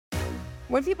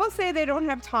When people say they don't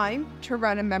have time to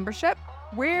run a membership,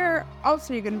 where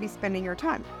else are you going to be spending your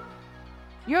time?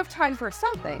 You have time for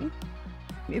something.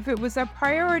 If it was a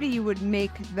priority, you would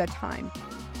make the time.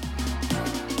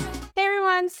 Hey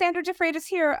everyone, Sandra DeFreitas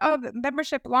here of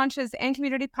Membership Launches and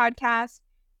Community Podcast.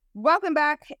 Welcome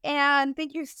back, and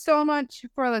thank you so much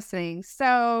for listening.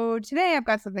 So today I've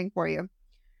got something for you.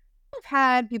 I've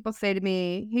had people say to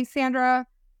me, "Hey Sandra,"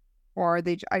 or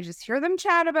I just hear them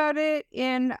chat about it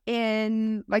in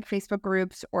like Facebook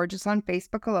groups or just on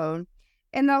Facebook alone,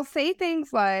 and they'll say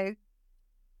things like,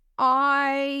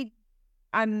 I'm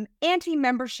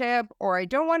anti-membership, or I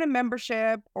don't want a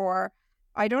membership, or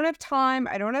I don't have time,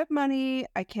 I don't have money,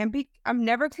 I'm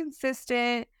never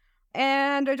consistent,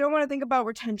 and I don't want to think about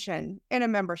retention in a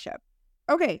membership.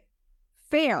 Okay,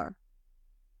 fair.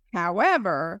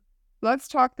 However, let's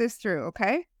talk this through,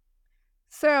 okay?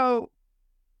 So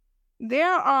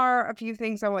there are a few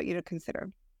things I want you to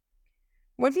consider.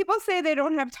 When people say they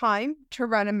don't have time to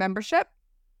run a membership,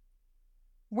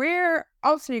 where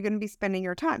else are you going to be spending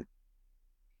your time?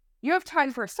 You have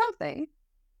time for something.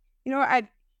 It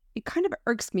kind of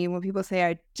irks me when people say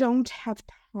I don't have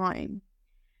time.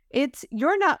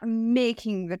 You're not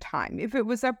making the time. If it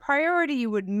was a priority, you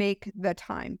would make the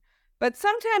time. But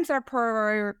sometimes our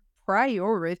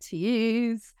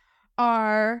priorities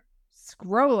are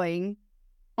scrolling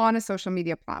on a social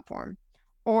media platform,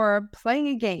 or playing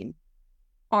a game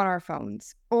on our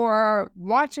phones, or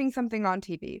watching something on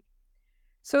TV.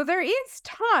 So there is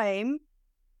time,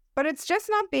 but it's just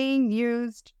not being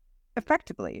used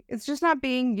effectively. It's just not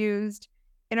being used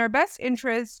in our best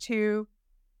interest to,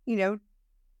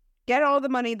 get all the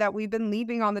money that we've been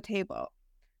leaving on the table.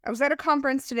 I was at a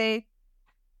conference today,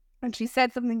 and she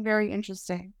said something very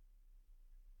interesting.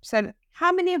 She said,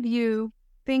 "How many of you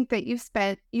think that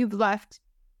you've left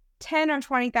 $10,000 or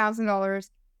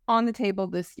 $20,000 on the table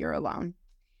this year alone?"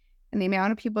 And the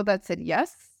amount of people that said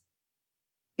yes,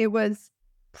 it was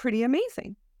pretty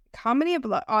amazing. How many of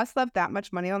us left that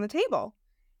much money on the table?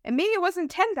 And maybe it wasn't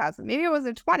 10,000, maybe it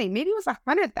wasn't 20, maybe it was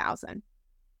 100,000.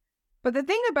 But the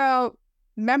thing about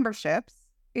memberships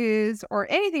or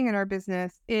anything in our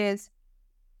business is,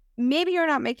 maybe you're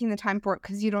not making the time for it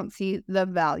because you don't see the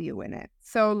value in it.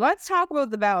 So let's talk about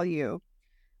the value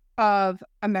of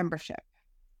a membership.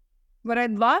 What I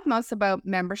love most about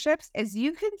memberships is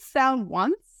you can sell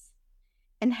once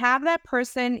and have that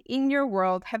person in your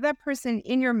world, have that person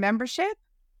in your membership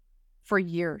for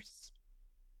years.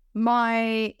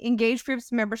 My Engage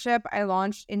Groups membership I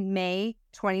launched in May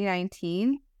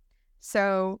 2019.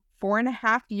 So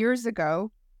 4.5 years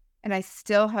ago, and I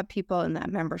still have people in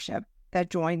that membership that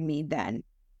joined me then.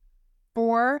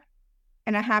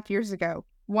 4.5 years ago,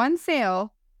 one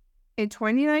sale in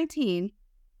 2019,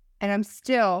 and I'm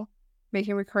still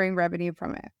making recurring revenue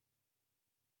from it.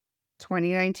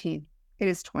 2019. It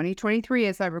is 2023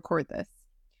 as I record this.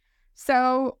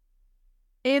 So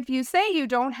if you say you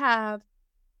don't have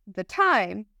the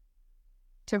time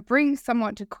to bring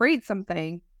someone to create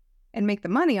something and make the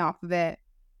money off of it,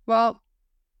 well,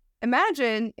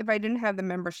 imagine if I didn't have the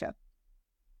membership.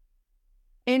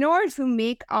 In order to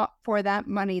make up for that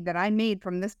money that I made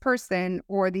from this person,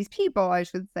 or these people, I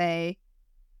should say,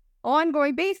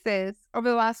 ongoing basis over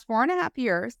the last 4.5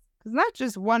 years, because not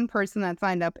just one person that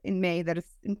signed up in May that is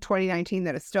in 2019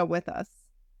 that is still with us,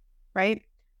 right?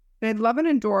 And I'd love and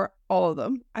adore all of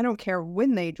them. I don't care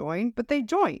when they joined, but they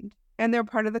joined and they're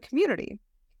part of the community.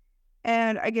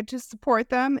 And I get to support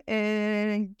them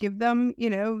and give them,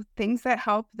 things that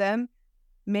help them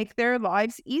make their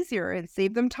lives easier and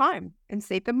save them time and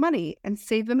save them money and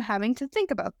save them having to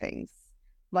think about things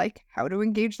like how to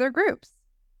engage their groups.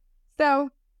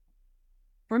 So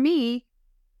for me,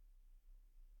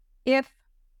 if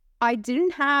I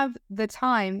didn't have the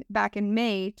time back in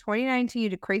May 2019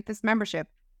 to create this membership,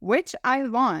 which I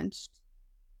launched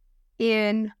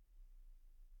in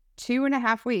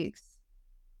 2.5 weeks.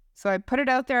 So I put it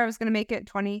out there. I was going to make it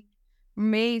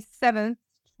May 7th,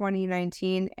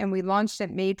 2019, and we launched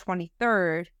it May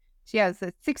 23rd. So yeah, it's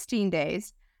 16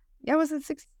 days. Yeah, it was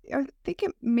I think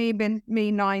it may have been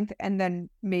May 9th and then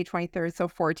May 23rd, so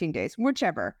 14 days,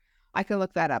 whichever. I can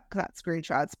look that up because that's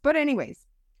screenshots. But anyways,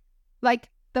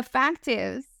 the fact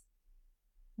is,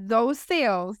 those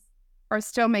sales are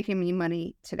still making me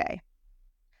money today.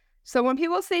 So when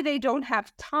people say they don't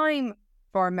have time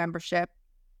for a membership,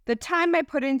 the time I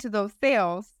put into those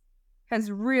sales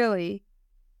has really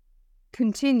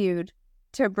continued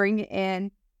to bring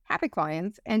in happy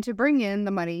clients and to bring in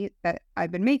the money that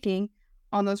I've been making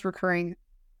on that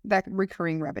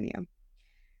recurring revenue.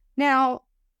 Now,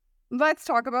 let's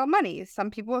talk about money. Some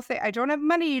people will say, I don't have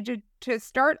money to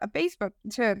start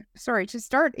to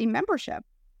start a membership.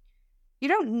 You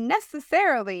don't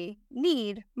necessarily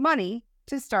need money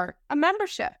to start a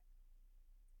membership.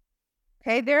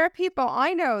 Okay, there are people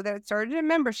I know that started a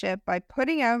membership by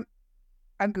putting out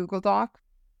a Google Doc,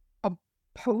 a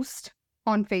post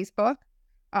on Facebook,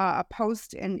 a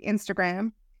post in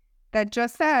Instagram that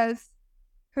just says,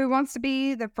 who wants to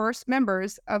be the first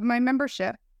members of my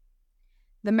membership?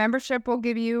 The membership will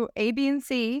give you A, B, and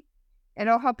C.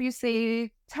 It'll help you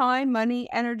save time, money,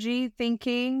 energy,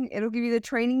 thinking. It'll give you the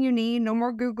training you need. No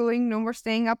more Googling, no more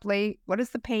staying up late. What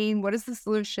is the pain? What is the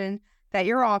solution that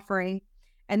you're offering?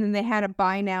 And then they had a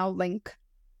buy now link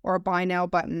or a buy now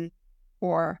button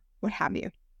or what have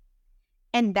you.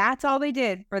 And that's all they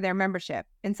did for their membership.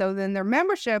 And so then their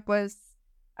membership was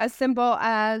as simple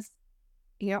as,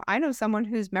 I know someone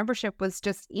whose membership was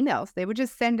just emails. They would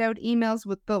just send out emails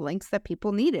with the links that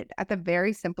people needed at the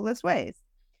very simplest ways.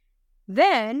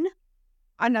 Then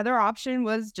another option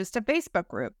was just a Facebook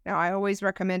group. Now, I always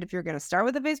recommend if you're going to start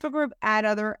with a Facebook group, add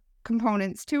other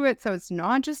components to it. So it's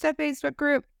not just a Facebook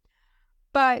group,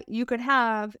 but you could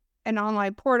have an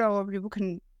online portal where people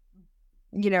can,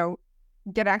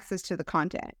 get access to the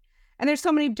content. And there's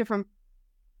so many different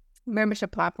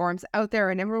membership platforms out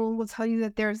there, and everyone will tell you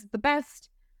that there's the best,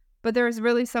 but there's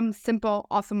really some simple,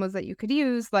 awesome ones that you could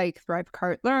use, like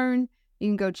ThriveCart Learn. You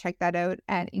can go check that out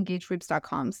at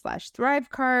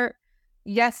engagegroups.com/ThriveCart.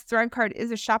 Yes, ThriveCart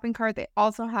is a shopping cart. They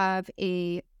also have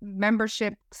a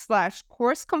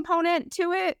membership/course component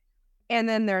to it. And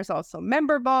then there's also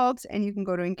Member Vault, and you can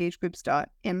go to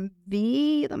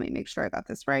engagegroups.mv. Let me make sure I got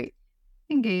this right.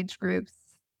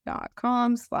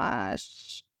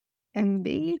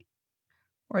 engagegroups.com/MB.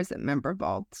 Or is it Member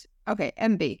Vault? Okay,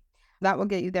 MB. That will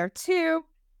get you there too.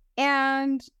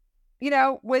 And, you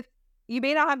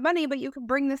may not have money, but you can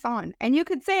bring this on. And you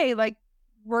could say,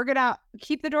 we're going to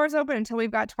keep the doors open until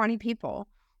we've got 20 people.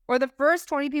 Or the first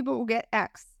 20 people will get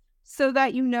X, so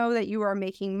that you know that you are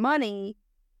making money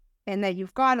and that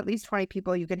you've got at least 20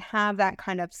 people. You can have that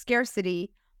kind of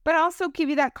scarcity, but also give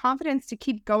you that confidence to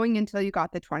keep going until you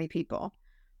got the 20 people.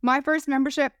 My first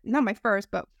membership, not my first,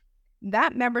 but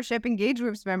that membership, Engage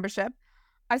Groups membership,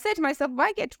 I said to myself, if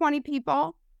I get 20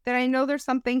 people, then I know there's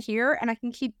something here and I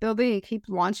can keep building and keep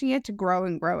launching it to grow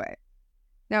and grow it.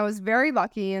 Now, I was very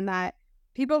lucky in that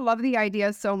people love the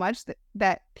idea so much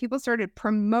that people started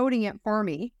promoting it for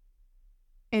me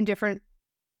in different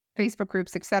Facebook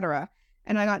groups, etc.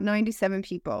 And I got 97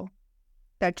 people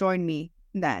that joined me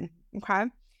then. Okay.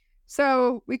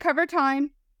 So we covered time,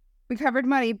 we covered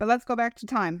money, but let's go back to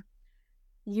time.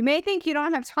 You may think you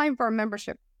don't have time for a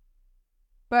membership,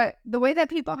 but the way that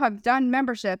people have done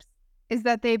memberships is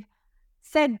that they've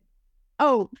said,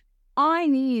 oh, I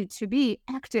need to be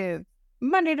active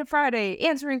Monday to Friday,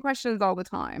 answering questions all the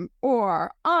time,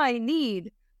 or I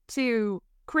need to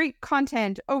create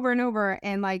content over and over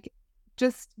and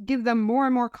just give them more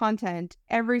and more content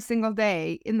every single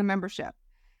day in the membership.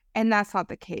 And that's not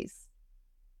the case.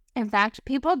 In fact,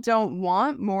 people don't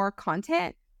want more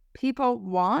content. People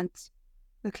want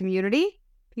the community.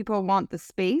 People want the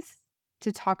space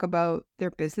to talk about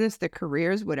their business, their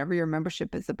careers, whatever your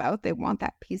membership is about. They want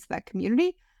that piece of that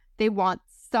community. They want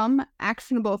some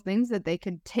actionable things that they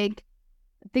could take,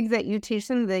 things that you teach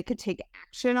them, they could take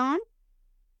action on.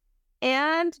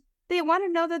 And they want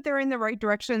to know that they're in the right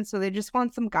direction, so they just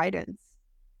want some guidance.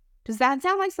 Does that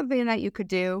sound like something that you could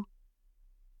do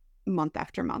month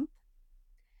after month?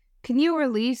 Can you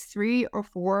release 3 or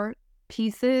 4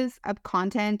 pieces of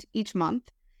content each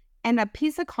month? And a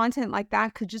piece of content like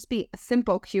that could just be a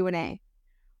simple Q&A.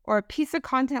 Or a piece of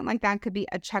content like that could be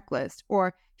a checklist.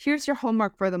 Or here's your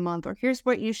homework for the month. Or here's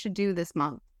what you should do this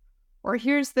month. Or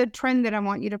here's the trend that I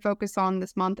want you to focus on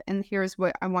this month. And here's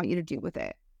what I want you to do with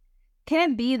it.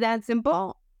 Can it be that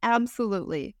simple?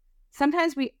 Absolutely.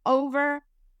 Sometimes we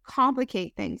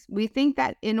overcomplicate things. We think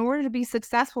that in order to be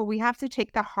successful, we have to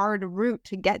take the hard route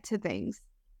to get to things.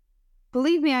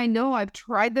 Believe me, I know I've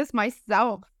tried this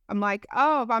myself. I'm like,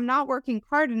 oh, if I'm not working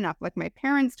hard enough, like my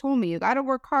parents told me, you got to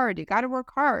work hard. You got to work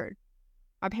hard.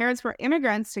 My parents were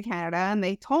immigrants to Canada, and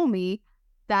they told me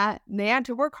that they had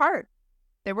to work hard.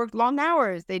 They worked long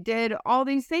hours. They did all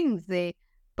these things. They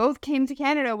both came to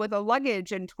Canada with a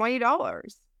luggage and $20.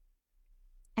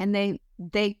 And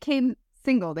they came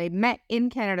single. They met in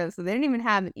Canada, so they didn't even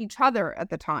have each other at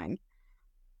the time.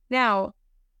 Now,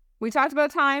 we talked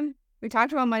about time. We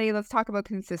talked about money. Let's talk about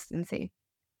consistency.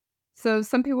 So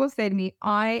some people say to me,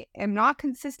 I am not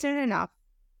consistent enough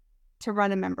to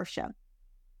run a membership.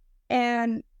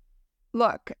 And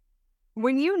look,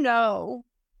 when you know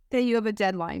that you have a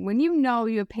deadline, when you know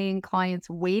you have paying clients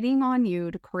waiting on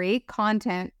you to create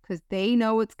content because they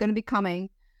know it's going to be coming,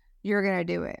 you're going to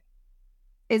do it.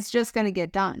 It's just going to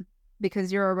get done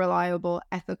because you're a reliable,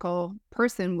 ethical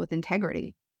person with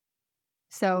integrity.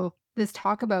 So this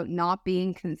talk about not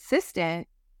being consistent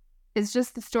is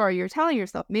just the story you're telling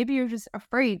yourself. Maybe you're just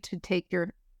afraid to take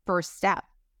your first step.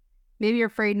 Maybe you're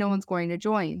afraid no one's going to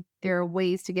join. There are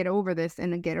ways to get over this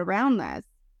and to get around this.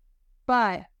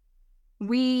 But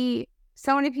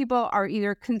so many people are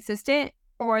either consistent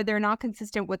or they're not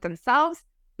consistent with themselves.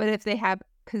 But if they have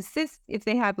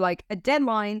like a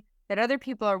deadline that other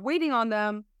people are waiting on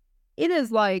them, it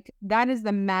is like, that is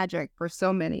the magic for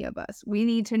so many of us. We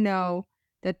need to know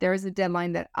that there's a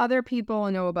deadline that other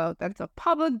people know about. That's a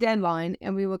public deadline,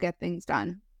 and we will get things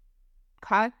done.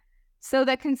 Okay? So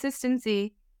that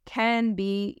consistency can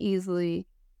be easily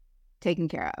taken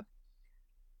care of.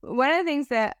 One of the things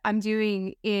that I'm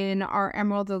doing in our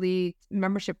Emerald Elite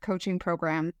membership coaching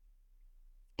program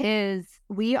is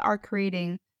we are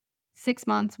creating 6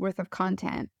 months worth of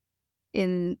content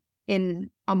in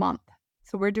a month.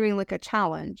 So we're doing like a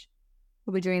challenge.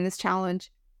 We'll be doing this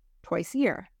challenge twice a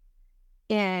year.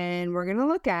 And we're going to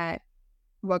look at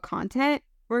what content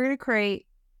we're going to create,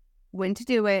 when to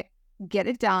do it, get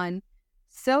it done,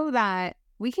 so that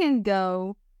we can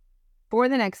go for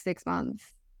the next 6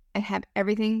 months and have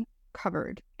everything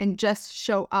covered and just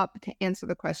show up to answer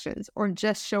the questions or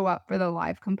just show up for the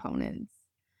live components.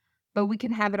 But we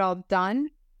can have it all done,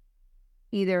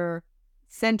 either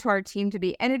sent to our team to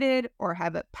be edited or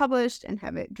have it published and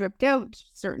have it dripped out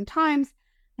certain times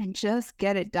and just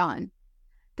get it done.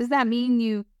 Does that mean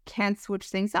you can't switch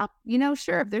things up?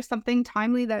 Sure, if there's something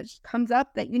timely that comes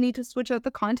up that you need to switch out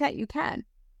the content, you can.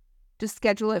 Just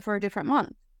schedule it for a different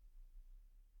month.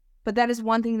 But that is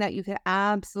one thing that you could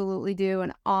absolutely do,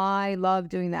 and I love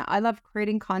doing that. I love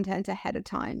creating content ahead of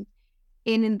time.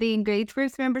 In the Engage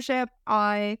Groups membership,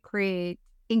 I create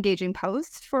engaging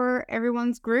posts for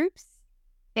everyone's groups,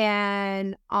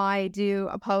 and I do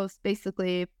a post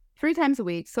basically 3 times a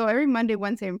week. So every Monday,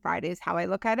 Wednesday, and Friday is how I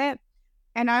look at it.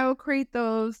 And I will create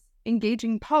those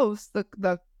engaging posts,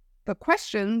 the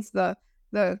questions, the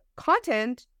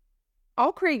content.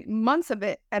 I'll create months of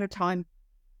it at a time.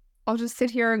 I'll just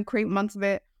sit here and create months of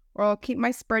it, or I'll keep my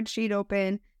spreadsheet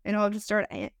open and I'll just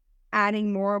start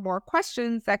adding more and more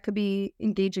questions that could be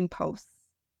engaging posts.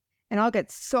 And I'll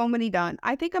get so many done.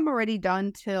 I think I'm already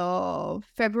done till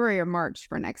February or March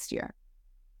for next year.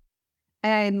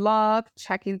 And I love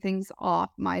checking things off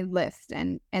my list.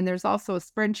 And there's also a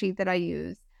spreadsheet that I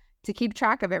use to keep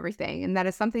track of everything. And that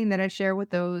is something that I share with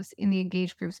those in the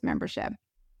Engage Groups membership.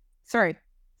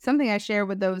 Something I share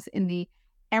with those in the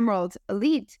Emerald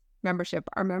Elite membership,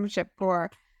 our membership for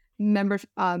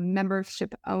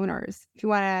membership owners. If you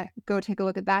want to go take a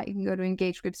look at that, you can go to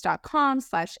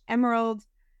engagegroups.com/emerald.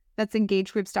 That's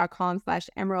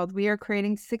engagegroups.com/emerald. We are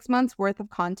creating 6 months worth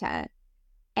of content.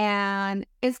 And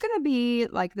it's going to be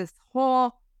like this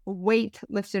whole weight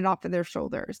lifted off of their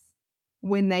shoulders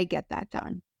when they get that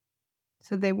done.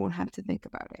 So they won't have to think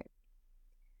about it.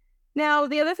 Now,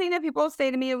 the other thing that people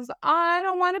say to me was, I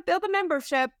don't want to build a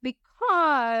membership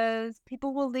because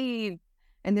people will leave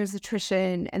and there's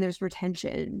attrition and there's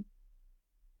retention.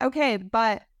 Okay,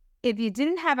 but if you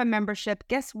didn't have a membership,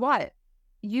 guess what?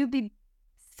 You'd be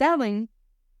selling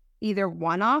either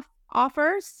one-off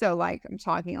offers. So like I'm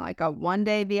talking like a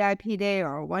 1-day VIP day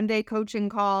or a 1-day coaching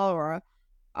call or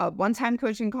a one-time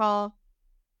coaching call.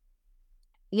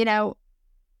 You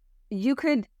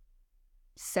could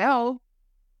sell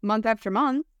month after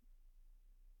month.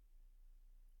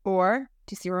 Or,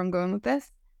 do you see where I'm going with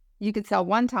this? You could sell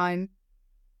one time,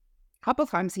 a couple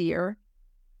times a year,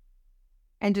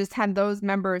 and just have those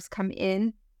members come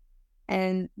in,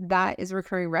 and that is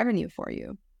recurring revenue for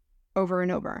you over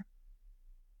and over.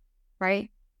 Right?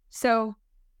 So,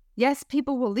 yes,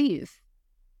 people will leave,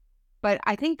 but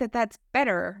I think that that's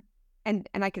better, and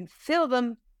I can fill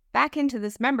them back into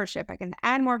this membership. I can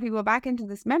add more people back into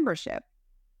this membership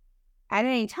at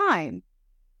any time.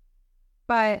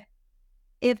 But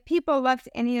if people left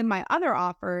any of my other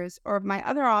offers, or if my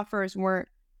other offers weren't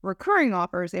recurring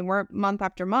offers, they weren't month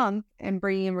after month and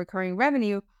bringing in recurring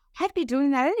revenue, I'd be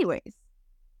doing that anyways.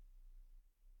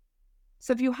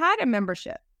 So if you had a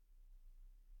membership,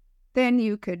 then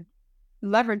you could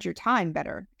leverage your time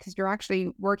better because you're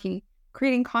actually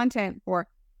creating content for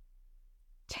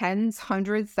tens,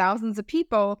 hundreds, thousands of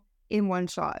people in one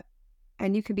shot.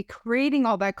 And you could be creating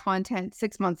all that content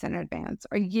 6 months in advance,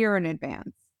 or a year in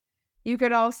advance. You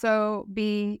could also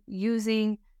be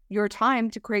using your time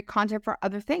to create content for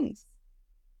other things.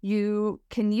 You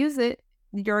can use it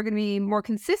you're going to be more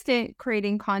consistent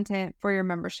creating content for your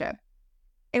membership.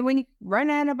 And when you run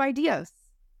out of ideas,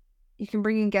 you can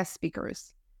bring in guest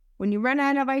speakers. When you run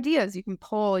out of ideas, you can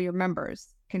poll your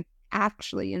members, can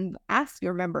actually and ask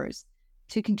your members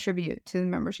to contribute to the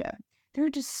membership. There are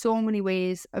just so many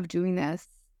ways of doing this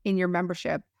in your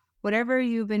membership. Whatever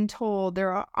you've been told,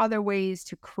 there are other ways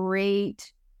to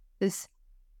create this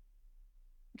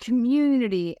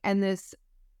community and this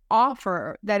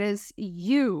offer that is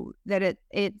you, that it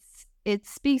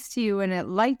speaks to you and it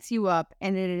lights you up,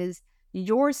 and it is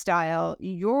your style,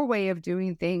 your way of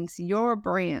doing things, your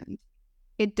brand.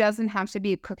 It doesn't have to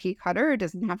be a cookie cutter. It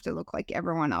doesn't have to look like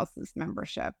everyone else's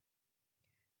membership.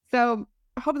 So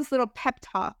I hope this little pep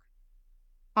talk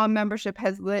on membership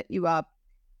has lit you up.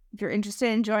 If you're interested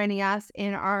in joining us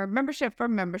in our membership for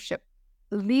membership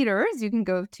leaders, you can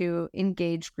go to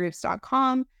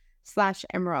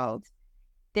engagegroups.com/emerald.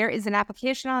 There is an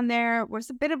application on there. There's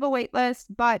a bit of a wait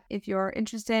list, but if you're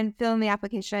interested, fill in the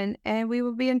application and we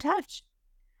will be in touch.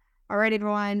 All right,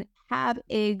 everyone, have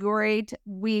a great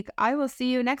week. I will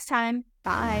see you next time.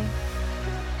 Bye.